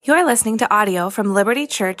You're listening to audio from Liberty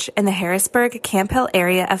Church in the Harrisburg, Camp Hill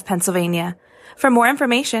area of Pennsylvania. For more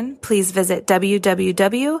information, please visit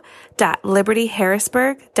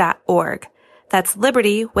www.libertyharrisburg.org. That's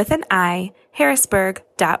Liberty with an I,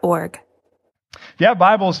 Harrisburg.org. If you have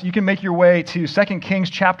Bibles, you can make your way to 2 Kings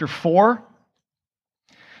chapter 4.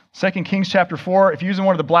 2 Kings chapter 4. If you're using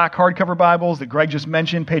one of the black hardcover Bibles that Greg just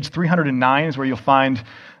mentioned, page 309 is where you'll find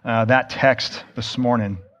that text this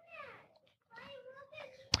morning.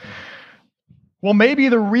 Well, maybe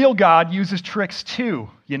the real God uses tricks too,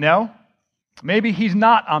 you know? Maybe he's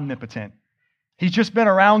not omnipotent. He's just been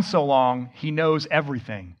around so long, he knows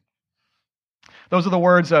everything. Those are the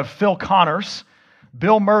words of Phil Connors,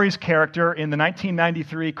 Bill Murray's character in the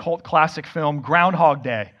 1993 cult classic film Groundhog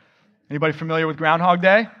Day. Anybody familiar with Groundhog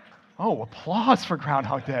Day? Oh, applause for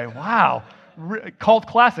Groundhog Day. Wow. Cult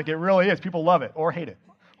classic, it really is. People love it or hate it.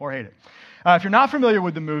 If you're not familiar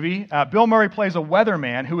with the movie, Bill Murray plays a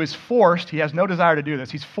weatherman who is forced, he has no desire to do this,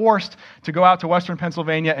 he's forced to go out to western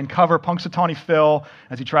Pennsylvania and cover Punxsutawney Phil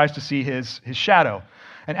as he tries to see his shadow.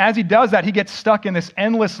 And as he does that, he gets stuck in this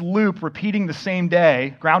endless loop repeating the same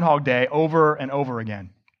day, Groundhog Day, over and over again.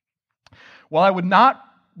 While I would not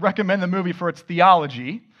recommend the movie for its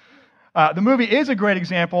theology, the movie is a great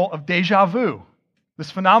example of déjà vu, this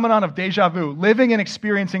phenomenon of déjà vu, living and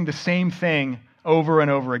experiencing the same thing over and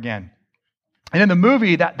over again. And in the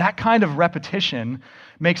movie, that kind of repetition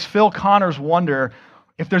makes Phil Connors wonder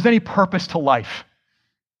if there's any purpose to life,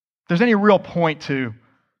 if there's any real point to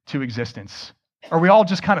existence. Are we all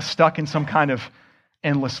just kind of stuck in some kind of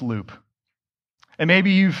endless loop? And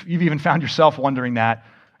maybe you've even found yourself wondering that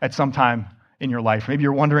at some time in your life. Maybe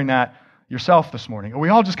you're wondering that yourself this morning. Are we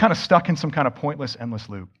all just kind of stuck in some kind of pointless, endless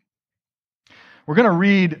loop? We're going to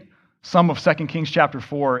read some of 2 Kings chapter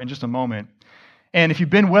 4 in just a moment. And if you've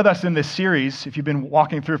been with us in this series, if you've been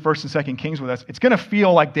walking through 1 and 2 Kings with us, it's going to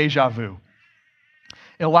feel like deja vu.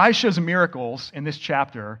 Elisha's miracles in this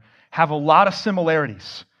chapter have a lot of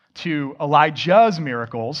similarities to Elijah's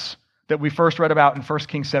miracles that we first read about in 1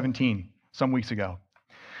 Kings 17 some weeks ago.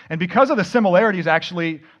 And because of the similarities,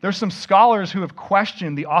 actually, there's some scholars who have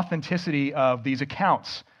questioned the authenticity of these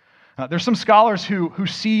accounts. There's some scholars who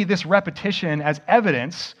see this repetition as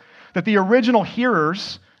evidence that the original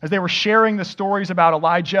hearers, as they were sharing the stories about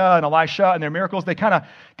Elijah and Elisha and their miracles, they kind of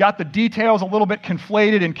got the details a little bit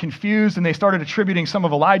conflated and confused, and they started attributing some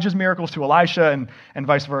of Elijah's miracles to Elisha and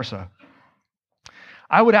vice versa.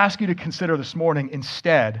 I would ask you to consider this morning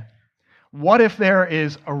instead, what if there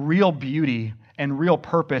is a real beauty and real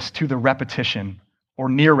purpose to the repetition or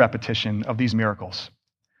near repetition of these miracles?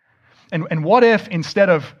 And what if instead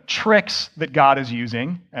of tricks that God is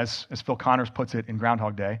using, as Phil Connors puts it in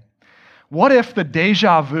Groundhog Day, what if the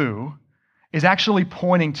déjà vu is actually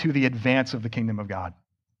pointing to the advance of the kingdom of God?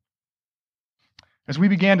 As we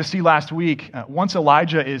began to see last week, once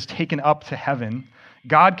Elijah is taken up to heaven,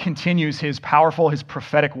 God continues his powerful, his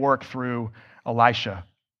prophetic work through Elisha.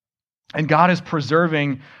 And God is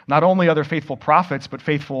preserving not only other faithful prophets, but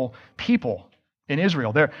faithful people in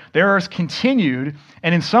Israel. There is continued,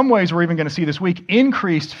 and in some ways we're even going to see this week,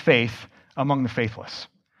 increased faith among the faithless.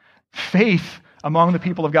 Faith among the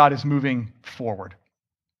people of God is moving forward.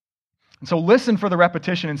 And so listen for the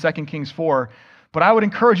repetition in 2 Kings 4, but I would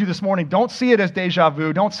encourage you this morning, don't see it as déjà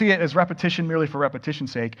vu, don't see it as repetition merely for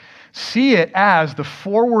repetition's sake. See it as the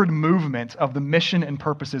forward movement of the mission and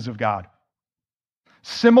purposes of God.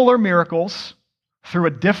 Similar miracles through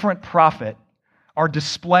a different prophet are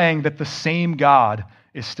displaying that the same God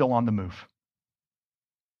is still on the move.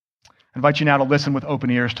 I invite you now to listen with open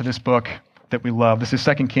ears to this book that we love. This is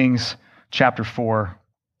 2 Kings chapter 4,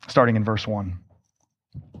 starting in verse 1.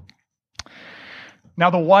 Now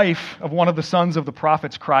the wife of one of the sons of the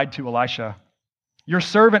prophets cried to Elisha, "Your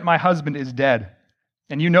servant, my husband, is dead,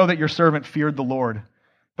 and you know that your servant feared the Lord,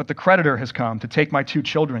 but the creditor has come to take my 2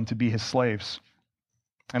 children to be his slaves."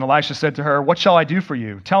 And Elisha said to her, "What shall I do for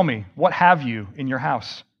you? Tell me, what have you in your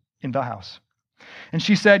house, in the house?" And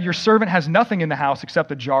she said, "Your servant has nothing in the house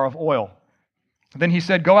except a jar of oil." Then he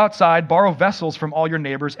said, "Go outside, borrow vessels from all your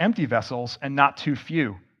neighbors, empty vessels, and not too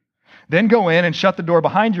few. Then go in and shut the door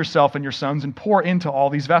behind yourself and your sons and pour into all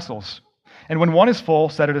these vessels. And when one is full,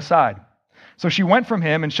 set it aside." So she went from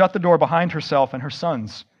him and shut the door behind herself and her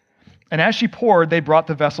sons. And as she poured, they brought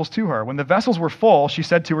the vessels to her. When the vessels were full, she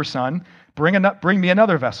said to her son, Bring me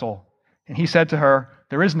another vessel." And he said to her,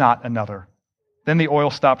 "There is not another." Then the oil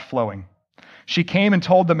stopped flowing. She came and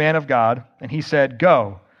told the man of God, and he said,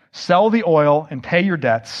 "Go, sell the oil and pay your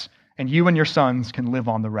debts, and you and your sons can live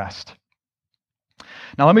on the rest."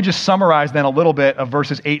 Now, let me just summarize then a little bit of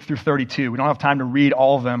verses 8 through 32. We don't have time to read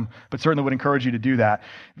all of them, but certainly would encourage you to do that.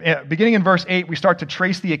 Beginning in verse 8, we start to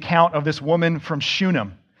trace the account of this woman from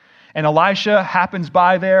Shunem. And Elisha happens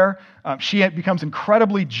by there. She becomes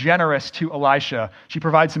incredibly generous to Elisha. She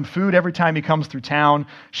provides him food every time he comes through town.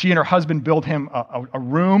 She and her husband build him a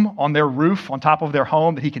room on their roof on top of their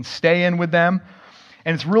home that he can stay in with them.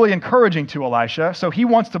 And it's really encouraging to Elisha. So he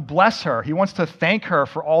wants to bless her. He wants to thank her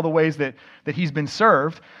for all the ways that he's been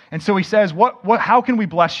served. And so he says, how can we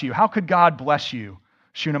bless you? How could God bless you,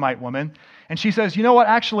 Shunammite woman? And she says, you know what?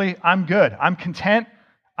 Actually, I'm good. I'm content.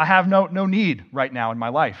 I have no need right now in my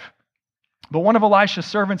life. But one of Elisha's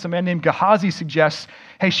servants, a man named Gehazi, suggests,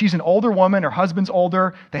 hey, she's an older woman. Her husband's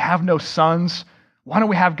older. They have no sons. Why don't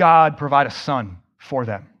we have God provide a son for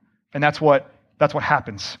them? And that's what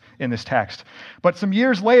happens in this text. But some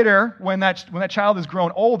years later, when that child has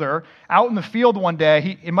grown older, out in the field one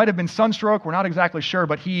day, it might have been sunstroke, we're not exactly sure,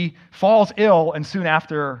 but he falls ill and soon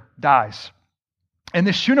after dies. And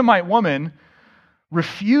this Shunammite woman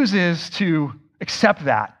refuses to accept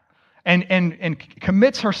that and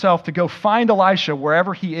commits herself to go find Elisha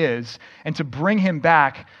wherever he is and to bring him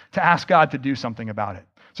back to ask God to do something about it.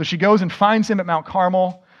 So she goes and finds him at Mount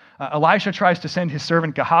Carmel. Elisha tries to send his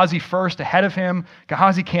servant Gehazi first ahead of him.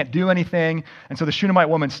 Gehazi can't do anything. And so the Shunammite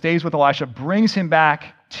woman stays with Elisha, brings him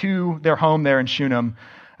back to their home there in Shunem.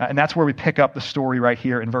 And that's where we pick up the story right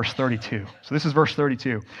here in verse 32. So this is verse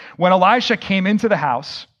 32. When Elisha came into the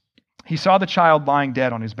house, he saw the child lying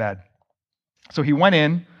dead on his bed. So he went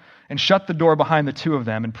in and shut the door behind the two of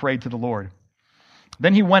them and prayed to the Lord.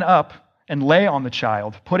 Then he went up and lay on the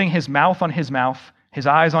child, putting his mouth on his mouth, his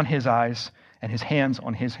eyes on his eyes, and his hands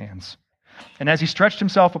on his hands. And as he stretched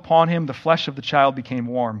himself upon him, the flesh of the child became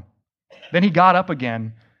warm. Then he got up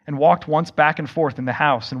again and walked once back and forth in the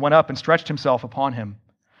house and went up and stretched himself upon him.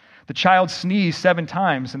 The child sneezed 7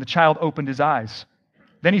 times, and the child opened his eyes.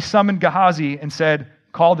 Then he summoned Gehazi and said,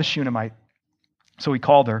 "Call the Shunammite." So he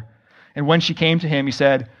called her. And when she came to him, he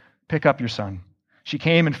said, "Pick up your son." She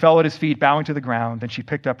came and fell at his feet, bowing to the ground. Then she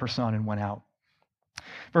picked up her son and went out.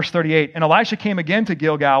 Verse 38, and Elisha came again to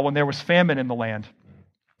Gilgal when there was famine in the land.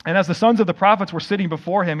 And as the sons of the prophets were sitting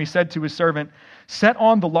before him, he said to his servant, "Set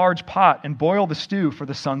on the large pot and boil the stew for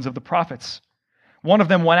the sons of the prophets." One of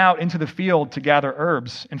them went out into the field to gather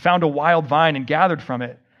herbs and found a wild vine and gathered from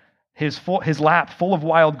it his lap full of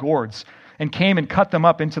wild gourds and came and cut them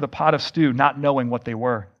up into the pot of stew, not knowing what they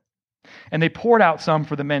were. And they poured out some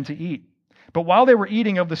for the men to eat. But while they were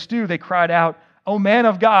eating of the stew, they cried out, "O man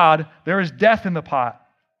of God, there is death in the pot."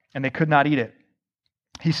 And they could not eat it.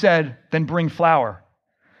 He said, "Then bring flour."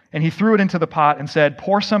 And he threw it into the pot and said,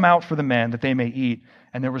 "Pour some out for the men that they may eat."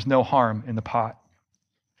 And there was no harm in the pot.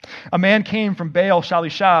 A man came from Baal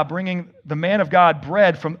Shalishah, bringing the man of God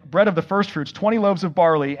bread of the firstfruits, 20 loaves of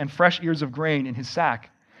barley and fresh ears of grain in his sack.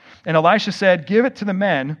 And Elisha said, "Give it to the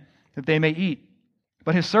men that they may eat."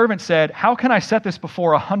 But his servant said, "How can I set this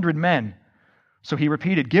before 100 men?" So he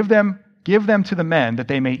repeated, Give them to the men that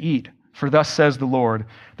they may eat. For thus says the Lord,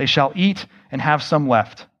 they shall eat and have some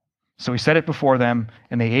left. So he set it before them,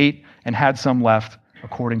 and they ate and had some left,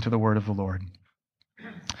 according to the word of the Lord.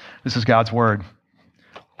 This is God's word.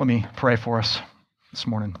 Let me pray for us this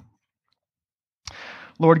morning.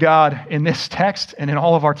 Lord God, in this text and in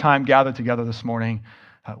all of our time gathered together this morning,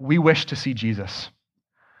 we wish to see Jesus.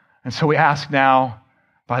 And so we ask now,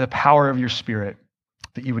 by the power of your Spirit,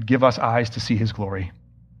 that you would give us eyes to see his glory.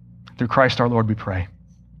 Through Christ our Lord we pray.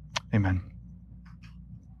 Amen.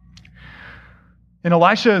 In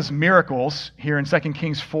Elisha's miracles here in 2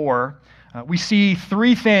 Kings 4, we see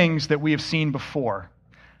 3 things that we have seen before.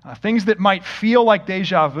 Things that might feel like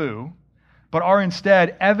deja vu, but are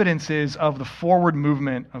instead evidences of the forward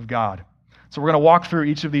movement of God. So we're going to walk through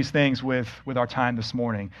each of these things with our time this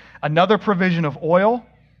morning. Another provision of oil,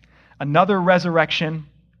 another resurrection,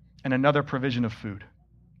 and another provision of food.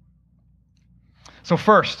 So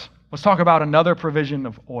first, let's talk about another provision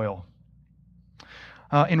of oil.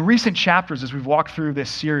 In recent chapters, as we've walked through this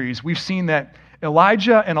series, we've seen that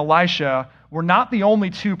Elijah and Elisha were not the only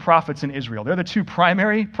 2 prophets in Israel. They're the 2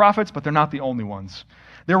 primary prophets, but they're not the only ones.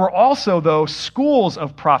 There were also, though, schools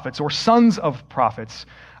of prophets or sons of prophets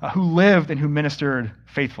who lived and who ministered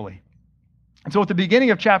faithfully. And so at the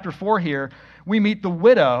beginning of chapter 4 here, we meet the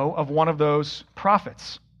widow of one of those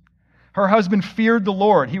prophets. Her husband feared the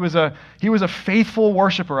Lord. He was a faithful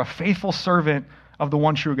worshiper, a faithful servant of the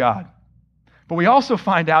one true God. But we also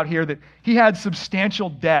find out here that he had substantial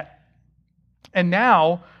debt. And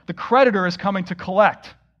now the creditor is coming to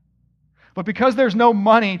collect. But because there's no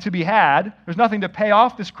money to be had, there's nothing to pay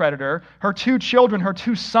off this creditor, her 2 children, her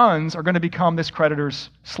 2 sons, are going to become this creditor's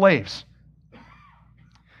slaves.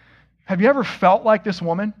 Have you ever felt like this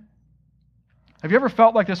woman? Have you ever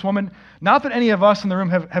felt like this woman? Not that any of us in the room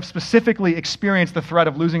have specifically experienced the threat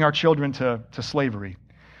of losing our children to slavery,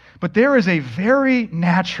 but there is a very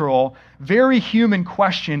natural, very human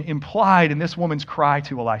question implied in this woman's cry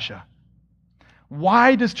to Elisha.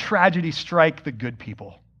 Why does tragedy strike the good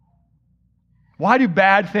people? Why do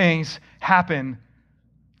bad things happen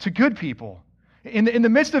to good people? In the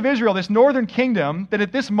midst of Israel, this northern kingdom, that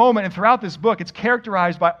at this moment and throughout this book, it's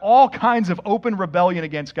characterized by all kinds of open rebellion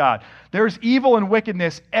against God. There's evil and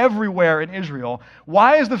wickedness everywhere in Israel.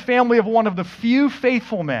 Why is the family of one of the few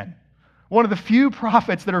faithful men, one of the few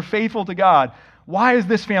prophets that are faithful to God, why is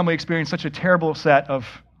this family experiencing such a terrible set of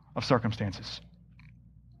circumstances?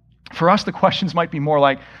 For us, the questions might be more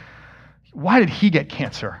like, why did he get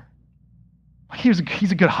cancer? He's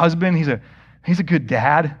a good husband. He's a good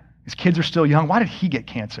dad. His kids are still young. Why did he get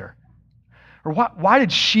cancer? Or why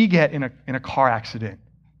did she get in a car accident?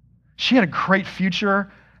 She had a great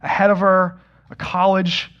future ahead of her, a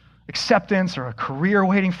college acceptance or a career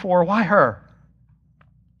waiting for her. Why her?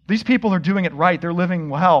 These people are doing it right. They're living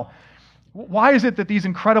well. Why is it that these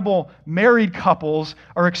incredible married couples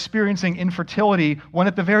are experiencing infertility when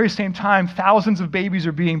at the very same time thousands of babies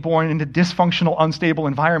are being born into dysfunctional, unstable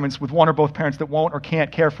environments with one or both parents that won't or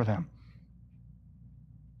can't care for them?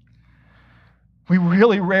 We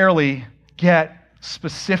really rarely get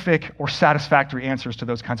specific or satisfactory answers to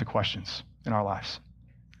those kinds of questions in our lives.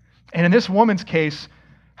 And in this woman's case,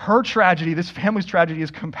 her tragedy, this family's tragedy,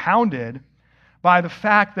 is compounded by the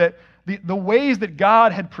fact that the ways that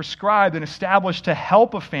God had prescribed and established to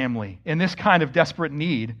help a family in this kind of desperate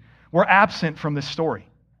need were absent from this story.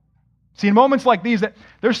 See, in moments like these, that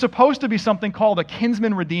there's supposed to be something called a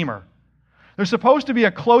kinsman redeemer. There's supposed to be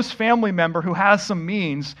a close family member who has some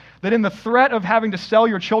means that in the threat of having to sell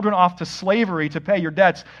your children off to slavery to pay your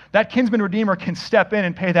debts, that kinsman redeemer can step in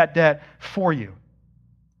and pay that debt for you.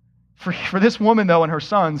 For this woman, though, and her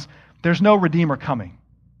sons, there's no redeemer coming.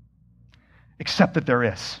 Except that there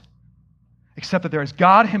is. Except that there is.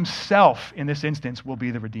 God himself, in this instance, will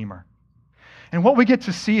be the redeemer. And what we get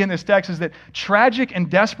to see in this text is that tragic and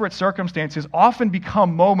desperate circumstances often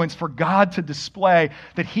become moments for God to display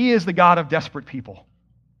that he is the God of desperate people,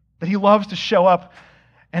 that he loves to show up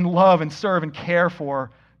and love and serve and care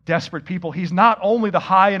for desperate people. He's not only the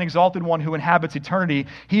high and exalted one who inhabits eternity,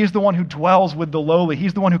 he is the one who dwells with the lowly.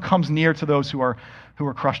 He's the one who comes near to those who are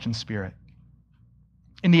crushed in spirit.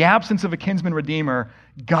 In the absence of a kinsman redeemer,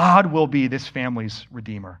 God will be this family's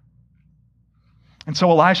redeemer. And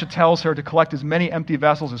so Elisha tells her to collect as many empty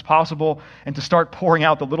vessels as possible and to start pouring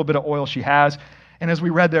out the little bit of oil she has. And as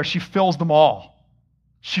we read there, she fills them all.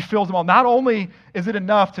 She fills them all. Not only is it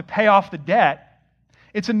enough to pay off the debt,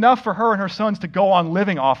 it's enough for her and her sons to go on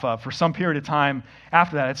living off of for some period of time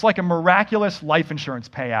after that. It's like a miraculous life insurance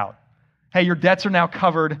payout. Hey, your debts are now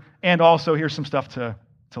covered, and also here's some stuff to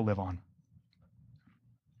live on.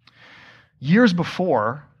 Years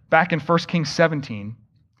before, back in 1 Kings 17,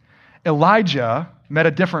 Elijah met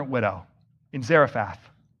a different widow in Zarephath.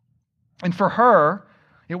 And for her,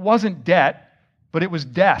 it wasn't debt, but it was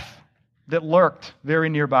death that lurked very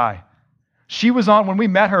nearby. She was when we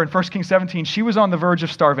met her in 1 Kings 17, she was on the verge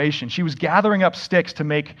of starvation. She was gathering up sticks to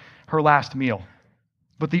make her last meal.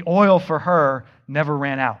 But the oil for her never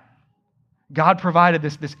ran out. God provided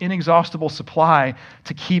this inexhaustible supply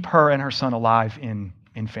to keep her and her son alive in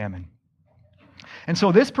famine. And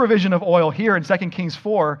so this provision of oil here in 2 Kings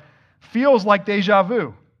 4 feels like deja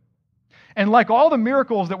vu. And like all the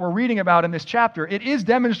miracles that we're reading about in this chapter, it is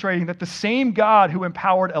demonstrating that the same God who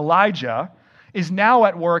empowered Elijah is now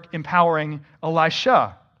at work empowering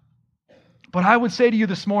Elisha. But I would say to you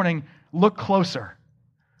this morning, look closer.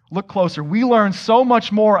 Look closer. We learn so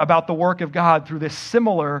much more about the work of God through this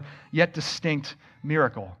similar yet distinct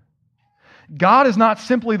miracle. God is not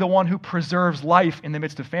simply the one who preserves life in the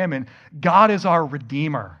midst of famine. God is our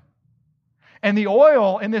Redeemer. And the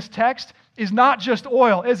oil in this text is not just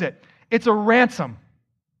oil, is it? It's a ransom.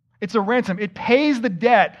 It's a ransom. It pays the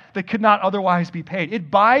debt that could not otherwise be paid.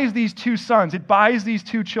 It buys these two sons, it buys these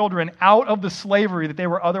two children out of the slavery that they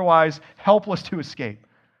were otherwise helpless to escape.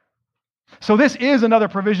 So this is another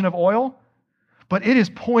provision of oil, but it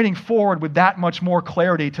is pointing forward with that much more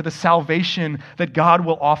clarity to the salvation that God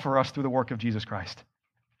will offer us through the work of Jesus Christ.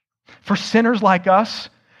 For sinners like us,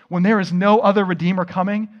 when there is no other Redeemer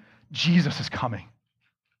coming, Jesus is coming.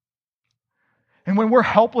 And when we're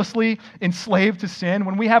helplessly enslaved to sin,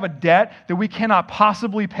 when we have a debt that we cannot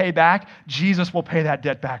possibly pay back, Jesus will pay that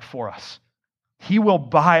debt back for us. He will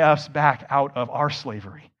buy us back out of our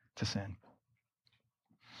slavery to sin.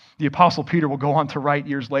 The Apostle Peter will go on to write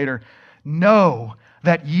years later, know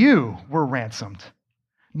that you were ransomed,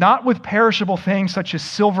 not with perishable things such as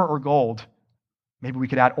silver or gold. Maybe we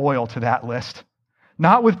could add oil to that list.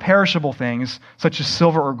 Not with perishable things such as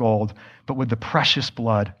silver or gold, but with the precious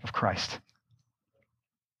blood of Christ.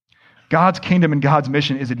 God's kingdom and God's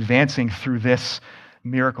mission is advancing through this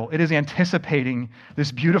miracle. It is anticipating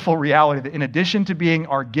this beautiful reality that in addition to being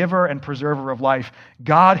our giver and preserver of life,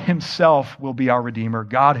 God himself will be our redeemer.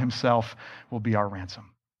 God himself will be our ransom.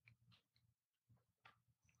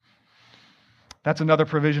 That's another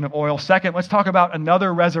provision of oil. Second, let's talk about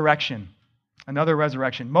another resurrection. Another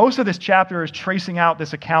resurrection. Most of this chapter is tracing out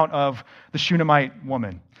this account of the Shunammite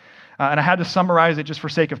woman. And I had to summarize it just for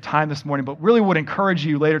sake of time this morning, but really would encourage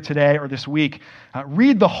you later today or this week,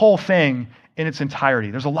 read the whole thing in its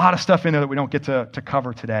entirety. There's a lot of stuff in there that we don't get to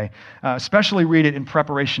cover today. Especially read it in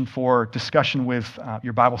preparation for discussion with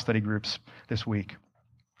your Bible study groups this week.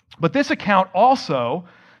 But this account also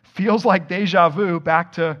feels like deja vu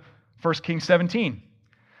back to 1 Kings 17.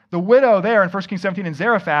 The widow there in 1 Kings 17 in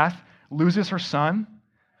Zarephath loses her son,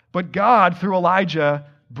 but God, through Elijah,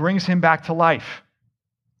 brings him back to life.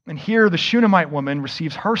 And here the Shunammite woman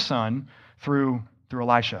receives her son through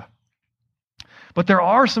Elisha. But there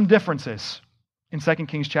are some differences in 2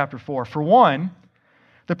 Kings chapter 4. For one,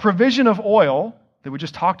 the provision of oil that we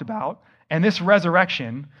just talked about and this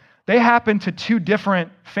resurrection, they happen to two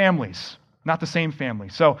different families, not the same family.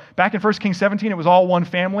 So back in 1 Kings 17, it was all one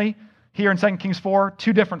family. Here in 2 Kings 4,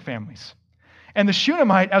 two different families. And the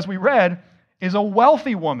Shunammite, as we read, is a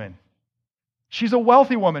wealthy woman. She's a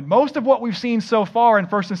wealthy woman. Most of what we've seen so far in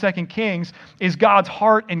 1 and 2 Kings is God's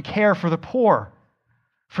heart and care for the poor,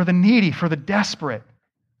 for the needy, for the desperate.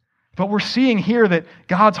 But we're seeing here that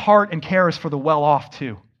God's heart and care is for the well-off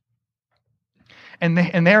too. And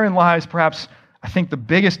therein lies perhaps, I think, the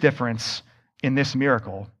biggest difference in this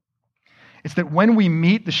miracle. It's that when we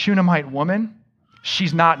meet the Shunammite woman,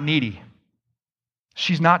 she's not needy.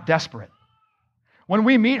 She's not desperate. When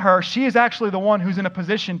we meet her, she is actually the one who's in a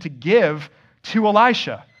position to give to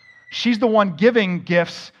Elisha. She's the one giving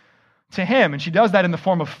gifts to him, and she does that in the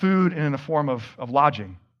form of food and in the form of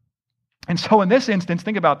lodging. And so in this instance,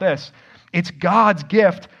 think about this. It's God's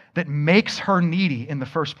gift that makes her needy in the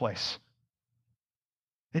first place.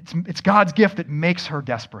 It's God's gift that makes her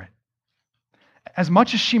desperate. As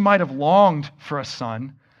much as she might have longed for a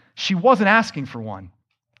son, she wasn't asking for one.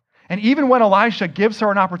 And even when Elisha gives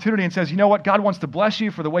her an opportunity and says, you know what, God wants to bless you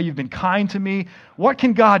for the way you've been kind to me. What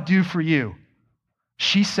can God do for you?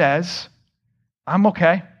 She says, I'm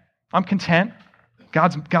okay. I'm content.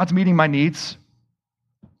 God's meeting my needs.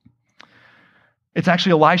 It's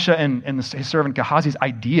actually Elisha and his servant Gehazi's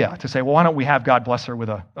idea to say, well, why don't we have God bless her with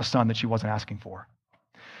a son that she wasn't asking for?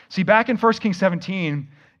 See, back in 1 Kings 17,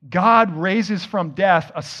 God raises from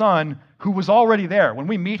death a son who was already there. When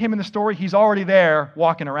we meet him in the story, he's already there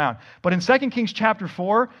walking around. But in 2 Kings chapter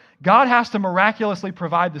 4, God has to miraculously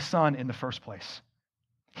provide the son in the first place.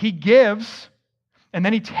 He gives, and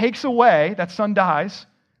then he takes away, that son dies,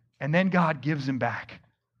 and then God gives him back.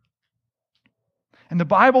 And the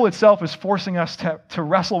Bible itself is forcing us to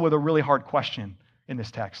wrestle with a really hard question in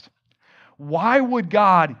this text. Why would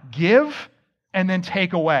God give and then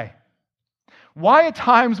take away? Why at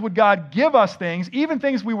times would God give us things, even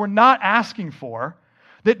things we were not asking for,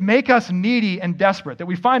 that make us needy and desperate, that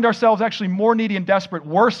we find ourselves actually more needy and desperate,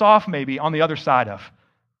 worse off maybe on the other side of?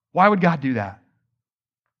 Why would God do that?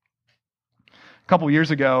 A couple years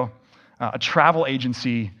ago, a travel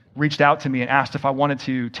agency reached out to me and asked if I wanted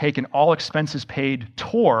to take an all-expenses-paid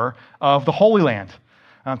tour of the Holy Land,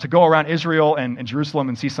 to go around Israel and Jerusalem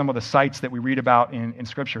and see some of the sites that we read about in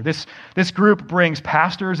Scripture. This group brings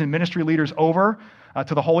pastors and ministry leaders over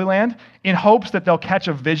to the Holy Land in hopes that they'll catch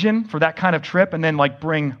a vision for that kind of trip and then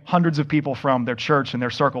bring hundreds of people from their church and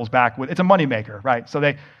their circles back. It's a moneymaker, right? So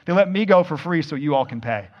they let me go for free so you all can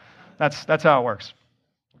pay. That's how it works.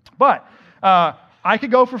 But I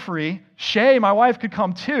could go for free. Shay, my wife, could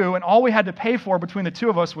come too, and all we had to pay for between the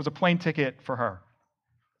two of us was a plane ticket for her.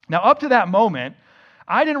 Now, up to that moment,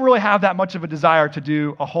 I didn't really have that much of a desire to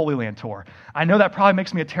do a Holy Land tour. I know that probably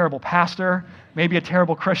makes me a terrible pastor, maybe a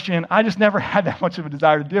terrible Christian. I just never had that much of a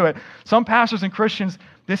desire to do it. Some pastors and Christians,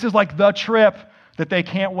 this is like the trip that they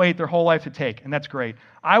can't wait their whole life to take, and that's great.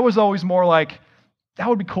 I was always more like, that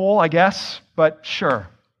would be cool, I guess, but sure,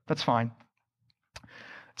 that's fine.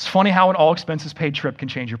 It's funny how an all-expenses-paid trip can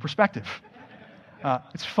change your perspective.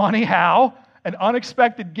 It's funny how an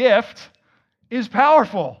unexpected gift is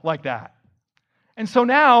powerful like that. And so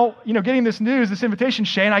now, getting this news, this invitation,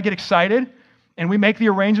 Shay and I get excited, and we make the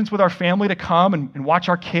arrangements with our family to come and watch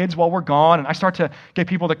our kids while we're gone, and I start to get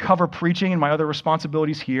people to cover preaching and my other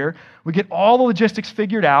responsibilities here. We get all the logistics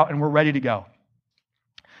figured out, and we're ready to go.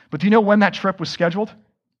 But do you know when that trip was scheduled?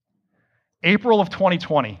 April of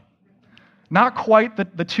 2020. Not quite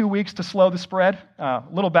the 2 weeks to slow the spread, a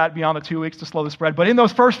little bit beyond the 2 weeks to slow the spread, but in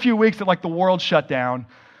those first few weeks that like the world shut down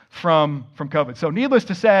from COVID. So needless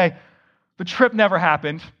to say, the trip never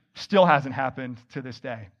happened, still hasn't happened to this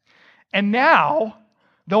day. And now,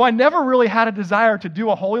 though I never really had a desire to do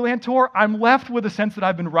a Holy Land tour, I'm left with a sense that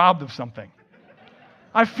I've been robbed of something.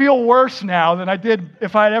 I feel worse now than I did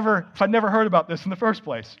if I'd never heard about this in the first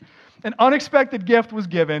place. An unexpected gift was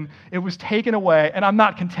given, it was taken away, and I'm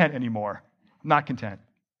not content anymore. I'm not content.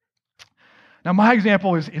 Now, my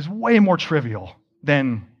example is way more trivial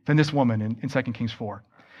than this woman in 2 Kings 4.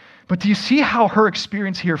 But do you see how her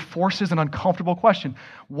experience here forces an uncomfortable question?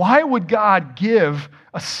 Why would God give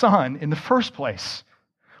a son in the first place?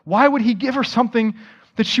 Why would he give her something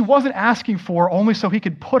that she wasn't asking for only so he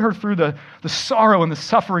could put her through the sorrow and the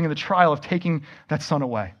suffering and the trial of taking that son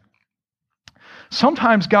away?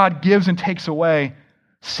 Sometimes God gives and takes away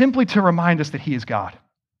simply to remind us that he is God.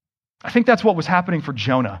 I think that's what was happening for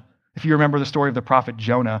Jonah. If you remember the story of the prophet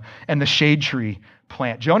Jonah and the shade tree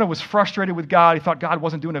plant. Jonah was frustrated with God. He thought God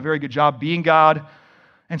wasn't doing a very good job being God.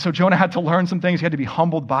 And so Jonah had to learn some things. He had to be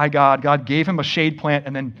humbled by God. God gave him a shade plant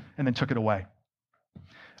and then took it away.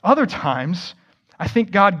 Other times, I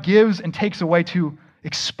think God gives and takes away to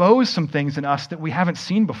expose some things in us that we haven't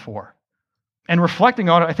seen before. And reflecting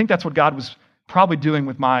on it, I think that's what God was probably doing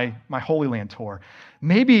with my Holy Land tour.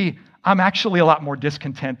 Maybe I'm actually a lot more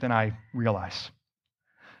discontent than I realize.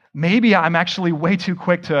 Maybe I'm actually way too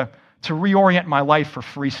quick to reorient my life for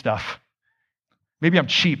free stuff. Maybe I'm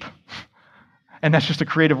cheap. And that's just a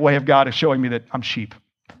creative way of God of showing me that I'm cheap.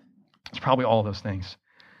 It's probably all of those things.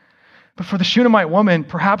 But for the Shunammite woman,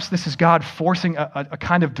 perhaps this is God forcing a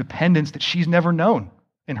kind of dependence that she's never known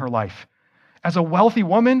in her life. As a wealthy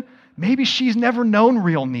woman, maybe she's never known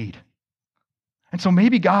real need. And so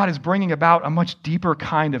maybe God is bringing about a much deeper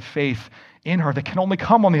kind of faith in her that can only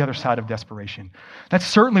come on the other side of desperation. That's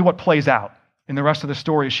certainly what plays out in the rest of the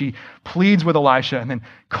story as she pleads with Elisha and then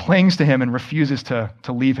clings to him and refuses to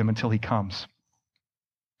leave him until he comes.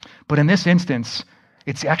 But in this instance,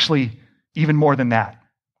 it's actually even more than that.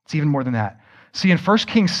 It's even more than that. See, in 1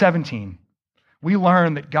 Kings 17, we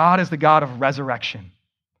learn that God is the God of resurrection.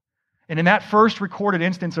 And in that first recorded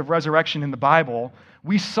instance of resurrection in the Bible,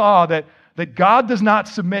 we saw that God does not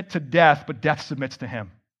submit to death, but death submits to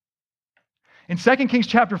him. In 2 Kings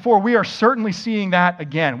chapter 4, we are certainly seeing that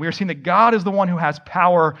again. We are seeing that God is the one who has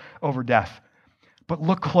power over death. But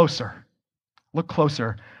look closer. Look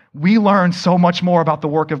closer. We learn so much more about the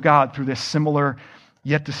work of God through this similar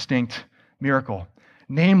yet distinct miracle.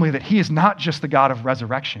 Namely, that he is not just the God of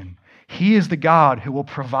resurrection. He is the God who will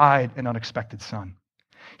provide an unexpected son.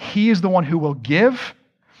 He is the one who will give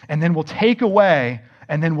and then will take away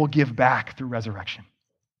and then will give back through resurrection.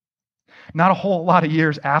 Not a whole lot of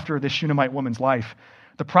years after this Shunammite woman's life,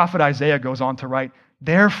 the prophet Isaiah goes on to write,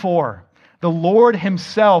 "Therefore, the Lord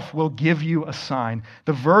himself will give you a sign.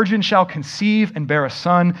 The virgin shall conceive and bear a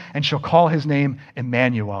son and shall call his name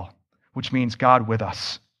Emmanuel," which means God with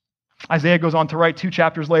us. Isaiah goes on to write 2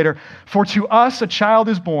 chapters later, "For to us a child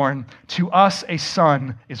is born, to us a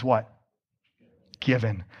son is" what?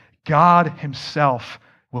 Given. God himself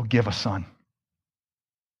will give a son.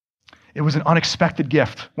 It was an unexpected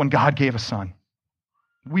gift when God gave a son.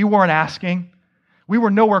 We weren't asking. We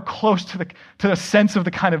were nowhere close to the sense of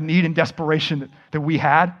the kind of need and desperation that we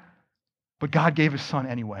had, but God gave his son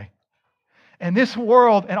anyway. And this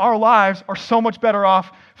world and our lives are so much better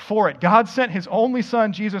off for it. God sent his only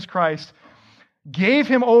son, Jesus Christ, gave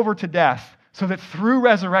him over to death so that through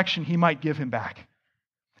resurrection he might give him back.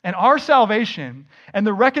 And our salvation and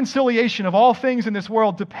the reconciliation of all things in this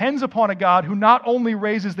world depends upon a God who not only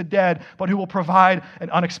raises the dead, but who will provide an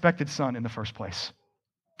unexpected son in the first place.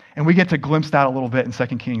 And we get to glimpse that a little bit in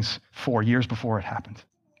 2 Kings 4, years before it happened.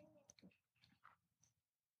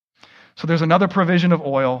 So there's another provision of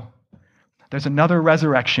oil. There's another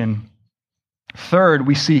resurrection. Third,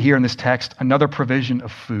 we see here in this text, another provision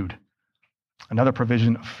of food. Another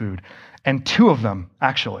provision of food. And 2 of them,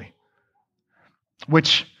 actually,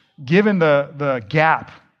 which, given the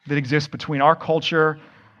gap that exists between our culture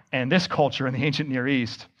and this culture in the ancient Near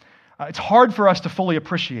East, it's hard for us to fully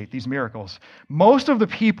appreciate these miracles. Most of the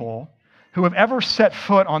people who have ever set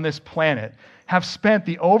foot on this planet have spent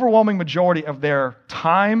the overwhelming majority of their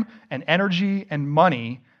time and energy and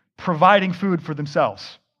money providing food for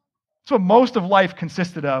themselves. That's what most of life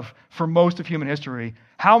consisted of for most of human history.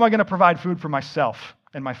 How am I going to provide food for myself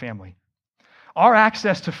and my family? Our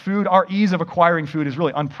access to food, our ease of acquiring food is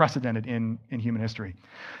really unprecedented in human history.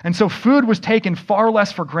 And so food was taken far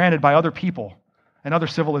less for granted by other people and other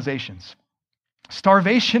civilizations.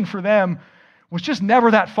 Starvation for them was just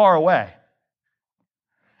never that far away.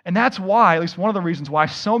 And that's why, at least one of the reasons why,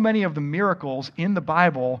 so many of the miracles in the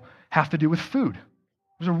Bible have to do with food.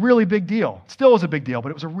 It was a really big deal. It still is a big deal, but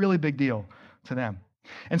it was a really big deal to them.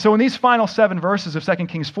 And so in these final 7 verses of 2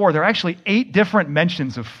 Kings 4, there are actually 8 different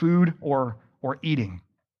mentions of food or eating.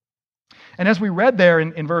 And as we read there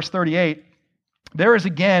in verse 38, there is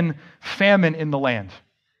again famine in the land.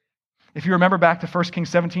 If you remember back to 1 Kings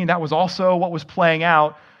 17, that was also what was playing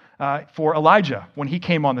out for Elijah when he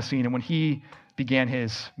came on the scene and when he began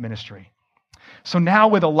his ministry. So now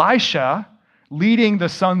with Elisha leading the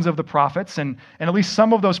sons of the prophets, and at least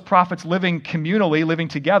some of those prophets living communally, living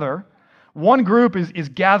together, one group is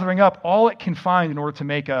gathering up all it can find in order to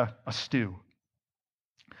make a stew.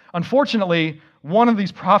 Unfortunately, one of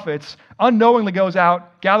these prophets unknowingly goes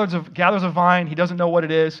out, gathers a vine. He doesn't know what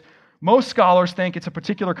it is. Most scholars think it's a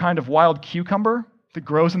particular kind of wild cucumber that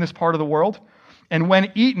grows in this part of the world, and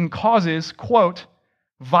when eaten causes, quote,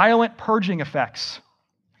 violent purging effects,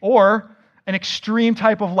 or an extreme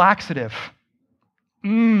type of laxative.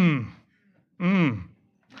 The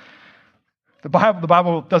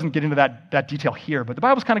Bible doesn't get into that detail here, but the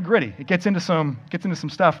Bible's kind of gritty. It gets into some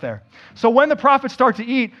stuff there. So when the prophets start to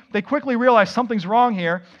eat, they quickly realize something's wrong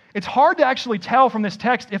here. It's hard to actually tell from this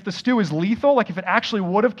text if the stew is lethal, like if it actually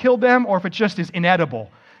would have killed them, or if it just is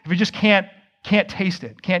inedible, if you just can't taste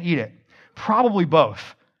it, can't eat it. Probably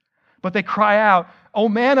both. But they cry out, "O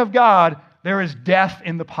man of God, there is death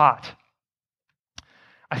in the pot."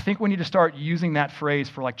 I think we need to start using that phrase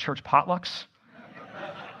for like church potlucks.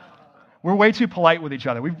 We're way too polite with each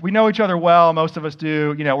other. We know each other well. Most of us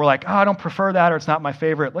do. We're like, I don't prefer that, or it's not my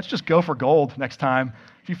favorite. Let's just go for gold next time.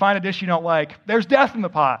 If you find a dish you don't like, there's death in the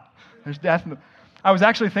pot. There's death in the... I was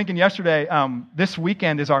actually thinking yesterday, this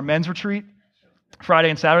weekend is our men's retreat.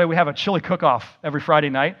 Friday and Saturday, we have a chili cook-off every Friday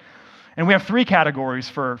night. And we have 3 categories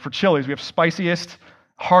for chilies. We have spiciest,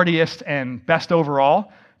 heartiest, and best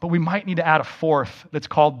overall. But we might need to add a 4th that's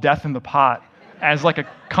called death in the pot as like a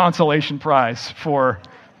consolation prize for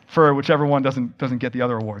whichever one doesn't get the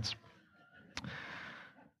other awards.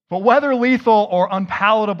 But whether lethal or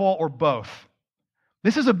unpalatable or both,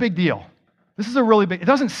 this is a big deal. This is a really big... It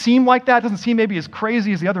doesn't seem like that. It doesn't seem maybe as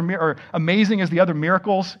crazy as the other or amazing as the other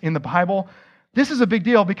miracles in the Bible. This is a big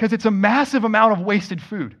deal because it's a massive amount of wasted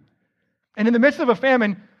food. And in the midst of a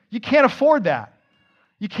famine, you can't afford that.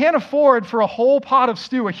 You can't afford for a whole pot of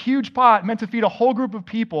stew, a huge pot meant to feed a whole group of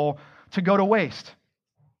people, to go to waste.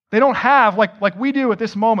 They don't have, like we do at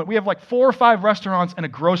this moment, we have like 4 or 5 restaurants and a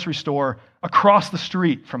grocery store across the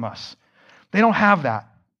street from us. They don't have that.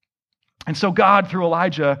 And so God, through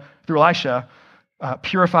Elisha,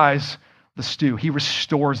 purifies the stew. He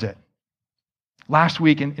restores it. Last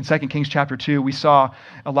week in 2 Kings chapter 2, we saw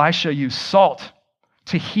Elisha use salt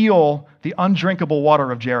to heal the undrinkable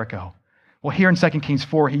water of Jericho. Well, here in 2 Kings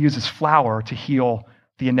 4, he uses flour to heal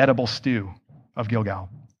the inedible stew of Gilgal.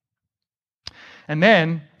 And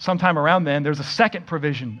then, sometime around then, there's a second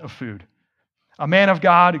provision of food. A man of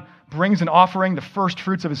God brings an offering, the first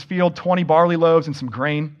fruits of his field, 20 barley loaves and some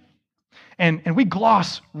grain. And we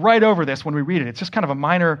gloss right over this when we read it. It's just kind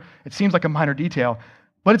of it seems like a minor detail,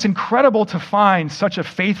 but it's incredible to find such a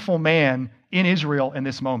faithful man in Israel in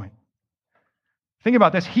this moment. Think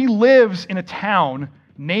about this. He lives in a town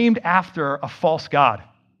named after a false god.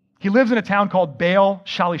 He lives in a town called Baal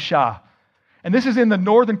Shalishah. And this is in the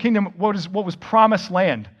northern kingdom, what was promised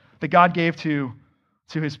land that God gave to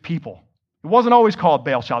his people. It wasn't always called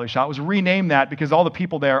Baal Shalishah. It was renamed that because all the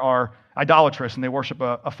people there are idolatrous and they worship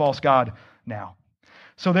a false god now.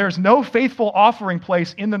 So there's no faithful offering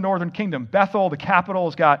place in the northern kingdom. Bethel, the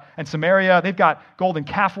capital, and Samaria, they've got golden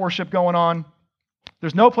calf worship going on.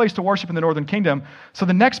 There's no place to worship in the northern kingdom. So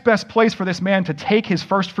the next best place for this man to take his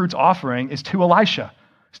first fruits offering is to Elisha.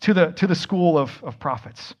 It's to the school of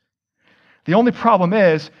prophets. The only problem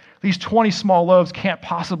is these 20 small loaves can't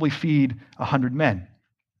possibly feed 100 men.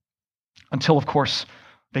 Until, of course,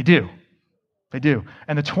 they do. They do.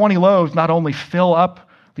 And the 20 loaves not only fill up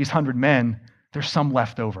these 100 men, there's some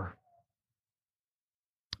left over.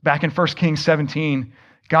 Back in 1 Kings 17,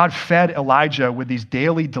 God fed Elijah with these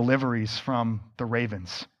daily deliveries from the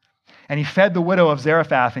ravens. And he fed the widow of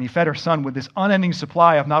Zarephath, and he fed her son with this unending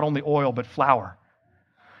supply of not only oil, but flour.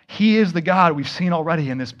 He is the God we've seen already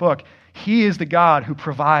in this book. He is the God who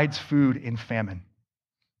provides food in famine.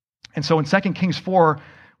 And so in 2 Kings 4,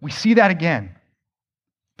 we see that again.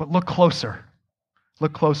 But look closer.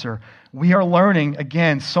 Look closer. We are learning,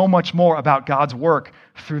 again, so much more about God's work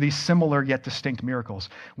through these similar yet distinct miracles.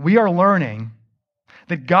 We are learning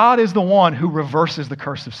that God is the one who reverses the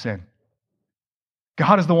curse of sin.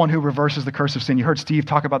 God is the one who reverses the curse of sin. You heard Steve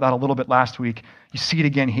talk about that a little bit last week. You see it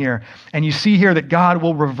again here. And you see here that God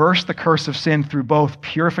will reverse the curse of sin through both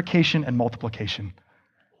purification and multiplication.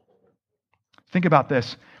 Think about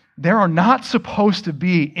this. There are not supposed to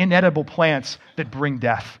be inedible plants that bring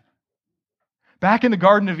death. Back in the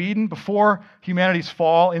Garden of Eden, before humanity's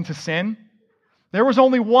fall into sin, there was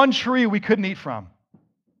only one tree we couldn't eat from.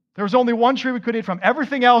 There was only one tree we couldn't eat from.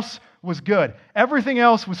 Everything else was good. Everything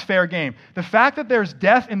else was fair game. The fact that there's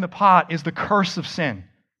death in the pot is the curse of sin.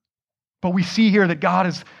 But we see here that God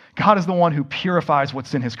is the one who purifies what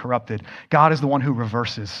sin has corrupted. God is the one who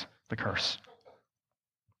reverses the curse.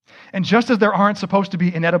 And just as there aren't supposed to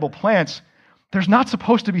be inedible plants, there's not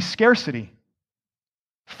supposed to be scarcity.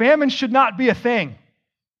 Famine should not be a thing.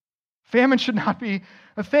 Famine should not be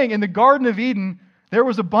a thing. In the Garden of Eden, there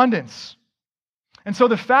was abundance. And so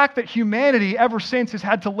the fact that humanity ever since has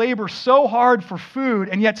had to labor so hard for food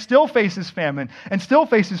and yet still faces famine and still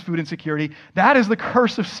faces food insecurity, that is the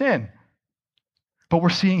curse of sin. But we're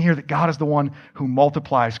seeing here that God is the one who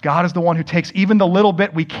multiplies. God is the one who takes even the little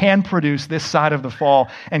bit we can produce this side of the fall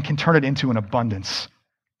and can turn it into an abundance.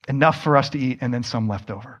 Enough for us to eat and then some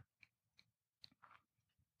left over.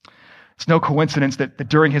 It's no coincidence that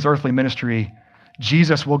during his earthly ministry,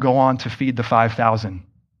 Jesus will go on to feed the 5,000,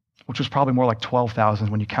 which was probably more like 12,000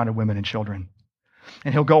 when you counted women and children.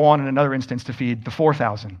 And he'll go on in another instance to feed the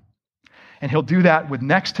 4,000. And he'll do that with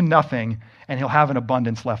next to nothing, and he'll have an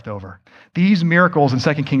abundance left over. These miracles in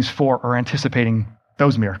 2 Kings 4 are anticipating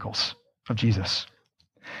those miracles of Jesus.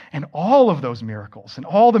 And all of those miracles, and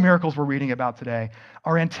all the miracles we're reading about today,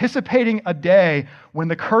 are anticipating a day when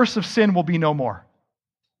the curse of sin will be no more.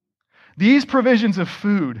 These provisions of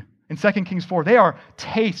food in 2 Kings 4, they are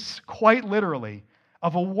tastes, quite literally,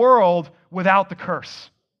 of a world without the curse,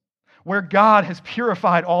 where God has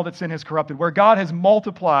purified all that sin has corrupted, where God has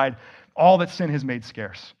multiplied all that sin has made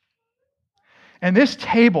scarce. And this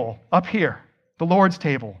table up here, the Lord's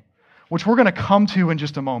table, which we're going to come to in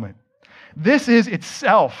just a moment, this is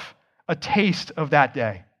itself a taste of that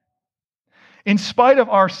day. In spite of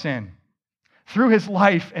our sin, through his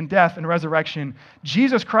life and death and resurrection,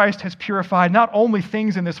 Jesus Christ has purified not only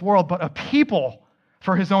things in this world, but a people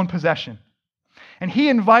for his own possession. And he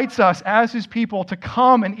invites us as his people to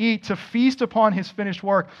come and eat, to feast upon his finished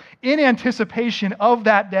work in anticipation of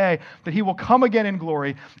that day that he will come again in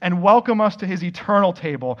glory and welcome us to his eternal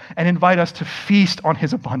table and invite us to feast on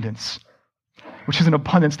his abundance, which is an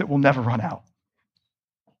abundance that will never run out.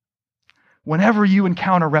 Whenever you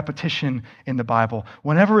encounter repetition in the Bible,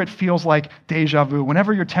 whenever it feels like deja vu,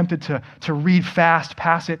 whenever you're tempted to read fast,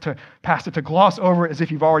 past it, to gloss over it as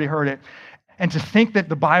if you've already heard it, and to think that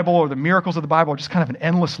the Bible or the miracles of the Bible are just kind of an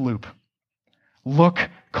endless loop, look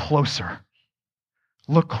closer.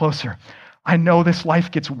 Look closer. I know this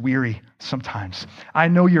life gets weary sometimes. I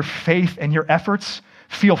know your faith and your efforts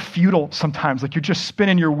feel futile sometimes, like you're just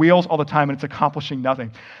spinning your wheels all the time and it's accomplishing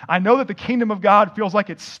nothing. I know that the kingdom of God feels like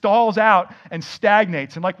it stalls out and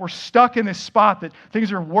stagnates and like we're stuck in this spot that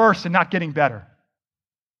things are worse and not getting better.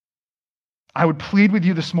 I would plead with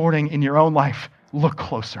you this morning in your own life, look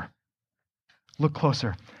closer. Look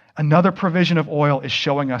closer. Another provision of oil is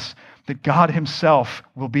showing us that God himself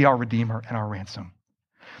will be our Redeemer and our ransom.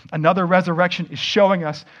 Another resurrection is showing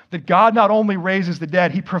us that God not only raises the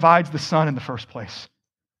dead, he provides the Son in the first place.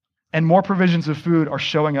 And more provisions of food are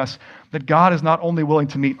showing us that God is not only willing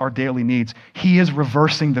to meet our daily needs, he is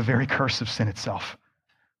reversing the very curse of sin itself.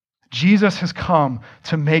 Jesus has come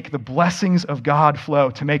to make the blessings of God flow,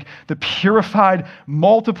 to make the purified,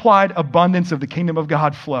 multiplied abundance of the kingdom of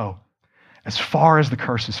God flow as far as the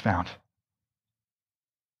curse is found.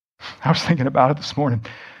 I was thinking about it this morning.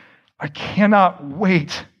 I cannot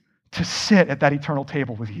wait to sit at that eternal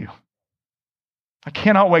table with you. I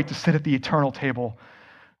cannot wait to sit at the eternal table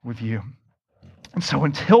with you. And so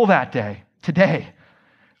until that day, today,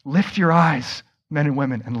 lift your eyes, men and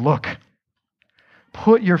women, and look.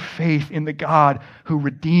 Put your faith in the God who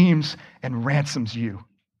redeems and ransoms you.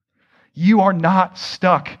 You are not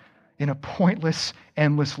stuck in a pointless,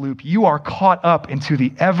 endless loop. You are caught up into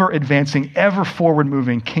the ever-advancing,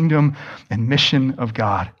 ever-forward-moving kingdom and mission of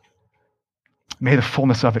God. May the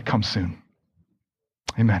fullness of it come soon.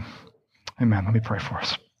 Amen. Amen. Let me pray for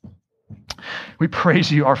us. We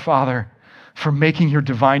praise you, our Father, for making your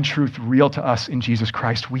divine truth real to us in Jesus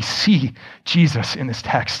Christ. We see Jesus in this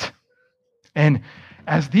text. And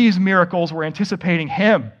as these miracles were anticipating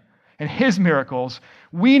him and his miracles,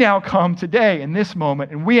 we now come today in this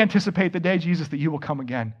moment, and we anticipate the day, Jesus, that you will come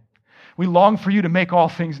again. We long for you to make all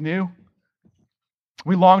things new.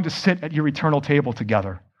 We long to sit at your eternal table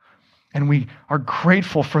together. And we are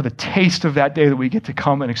grateful for the taste of that day that we get to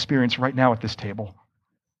come and experience right now at this table.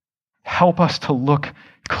 help us to look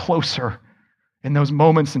closer in those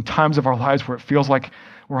moments and times of our lives where it feels like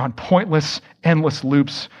we're on pointless, endless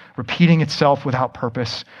loops, repeating itself without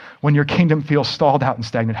purpose. When your kingdom feels stalled out and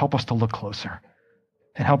stagnant, help us to look closer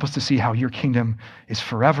and help us to see how your kingdom is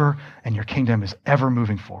forever and your kingdom is ever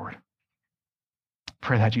moving forward.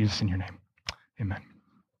 Pray that, Jesus, in your name. Amen.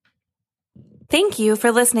 Thank you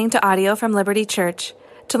for listening to audio from Liberty Church.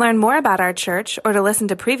 To learn more about our church or to listen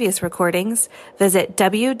to previous recordings, visit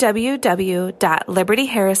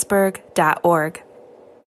www.libertyharrisburg.org.